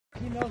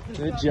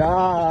Good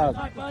job.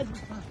 Hi, bud.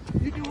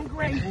 You're doing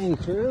great. Hey,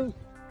 Crew.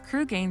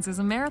 Crew Gaines is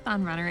a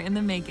marathon runner in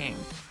the making.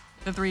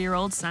 The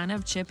 3-year-old son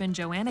of Chip and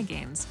Joanna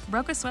Gaines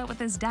broke a sweat with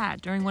his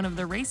dad during one of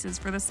the races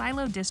for the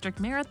Silo District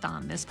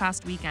Marathon this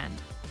past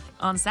weekend.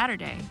 On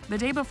Saturday, the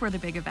day before the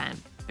big event,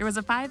 there was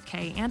a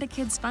 5K and a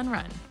kids' fun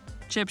run.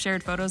 Chip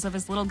shared photos of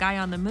his little guy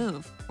on the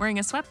move, wearing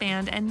a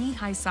sweatband and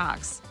knee-high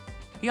socks.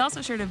 He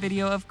also shared a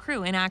video of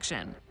Crew in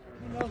action.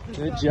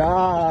 Good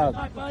job.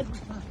 Hi, bud.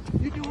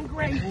 You're doing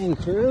great. Hey,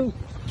 Crew.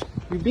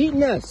 You're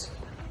beating us.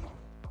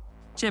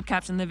 Chip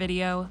captioned the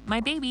video,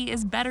 "My baby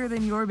is better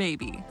than your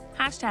baby.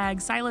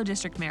 Hashtag Silo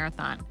District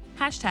Marathon.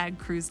 Hashtag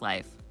Crew's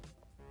Life."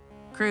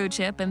 Crew,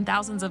 Chip, and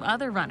thousands of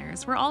other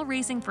runners were all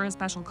racing for a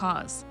special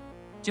cause.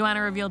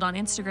 Joanna revealed on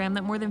Instagram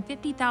that more than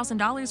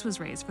 $50,000 was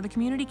raised for the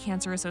Community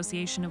Cancer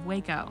Association of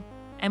Waco,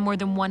 and more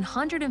than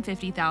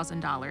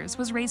 $150,000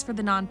 was raised for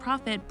the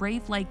nonprofit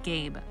Brave Like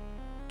Gabe.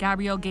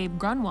 Gabrielle Gabe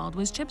Grunwald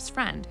was Chip's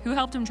friend who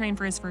helped him train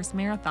for his first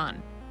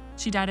marathon.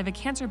 She died of a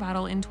cancer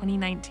battle in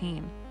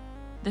 2019.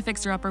 The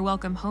Fixer Upper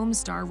Welcome Home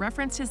star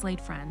referenced his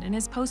late friend in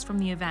his post from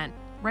the event,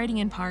 writing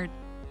in part,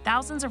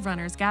 "Thousands of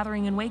runners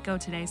gathering in Waco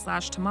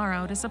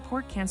today/tomorrow to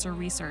support cancer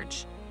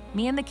research.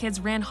 Me and the kids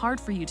ran hard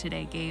for you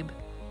today, Gabe."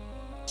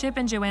 Chip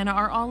and Joanna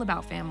are all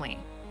about family.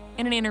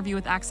 In an interview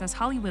with Access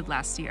Hollywood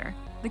last year,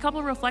 the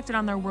couple reflected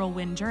on their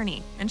whirlwind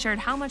journey and shared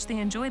how much they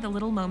enjoy the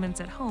little moments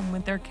at home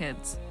with their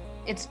kids.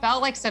 It's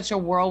felt like such a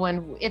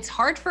whirlwind. It's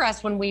hard for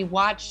us when we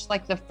watch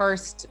like the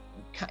first,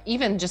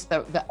 even just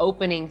the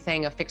opening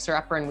thing of Fixer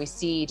Upper, and we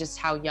see just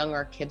how young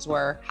our kids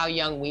were, how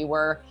young we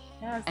were,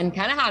 yes, and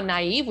kind of how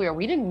naive we were.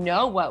 We didn't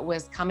know what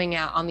was coming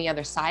out on the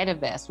other side of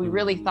this. We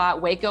really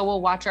thought Waco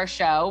will watch our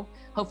show.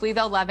 Hopefully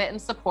they'll love it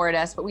and support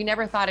us, but we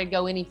never thought it'd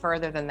go any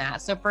further than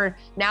that. So for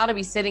now to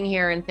be sitting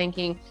here and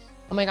thinking,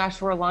 oh my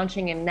gosh, we're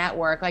launching a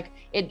network, like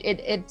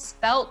it's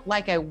felt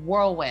like a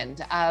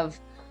whirlwind of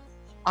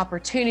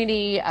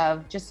opportunity,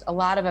 of just a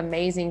lot of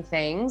amazing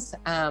things.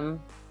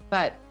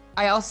 But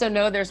I also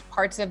know there's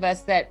parts of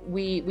us that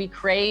we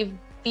crave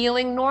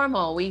feeling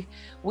normal.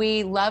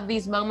 We love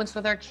these moments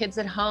with our kids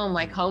at home.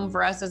 Like home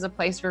for us is a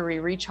place where we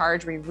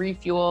recharge, we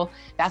refuel.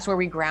 That's where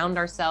we ground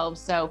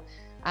ourselves. So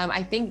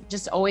I think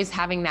just always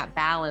having that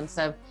balance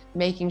of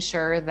making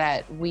sure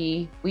that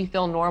we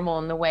feel normal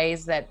in the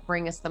ways that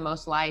bring us the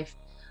most life,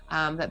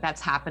 that's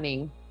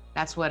happening.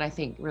 That's what I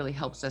think really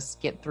helps us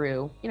get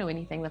through,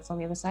 anything that's on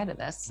the other side of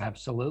this.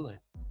 Absolutely.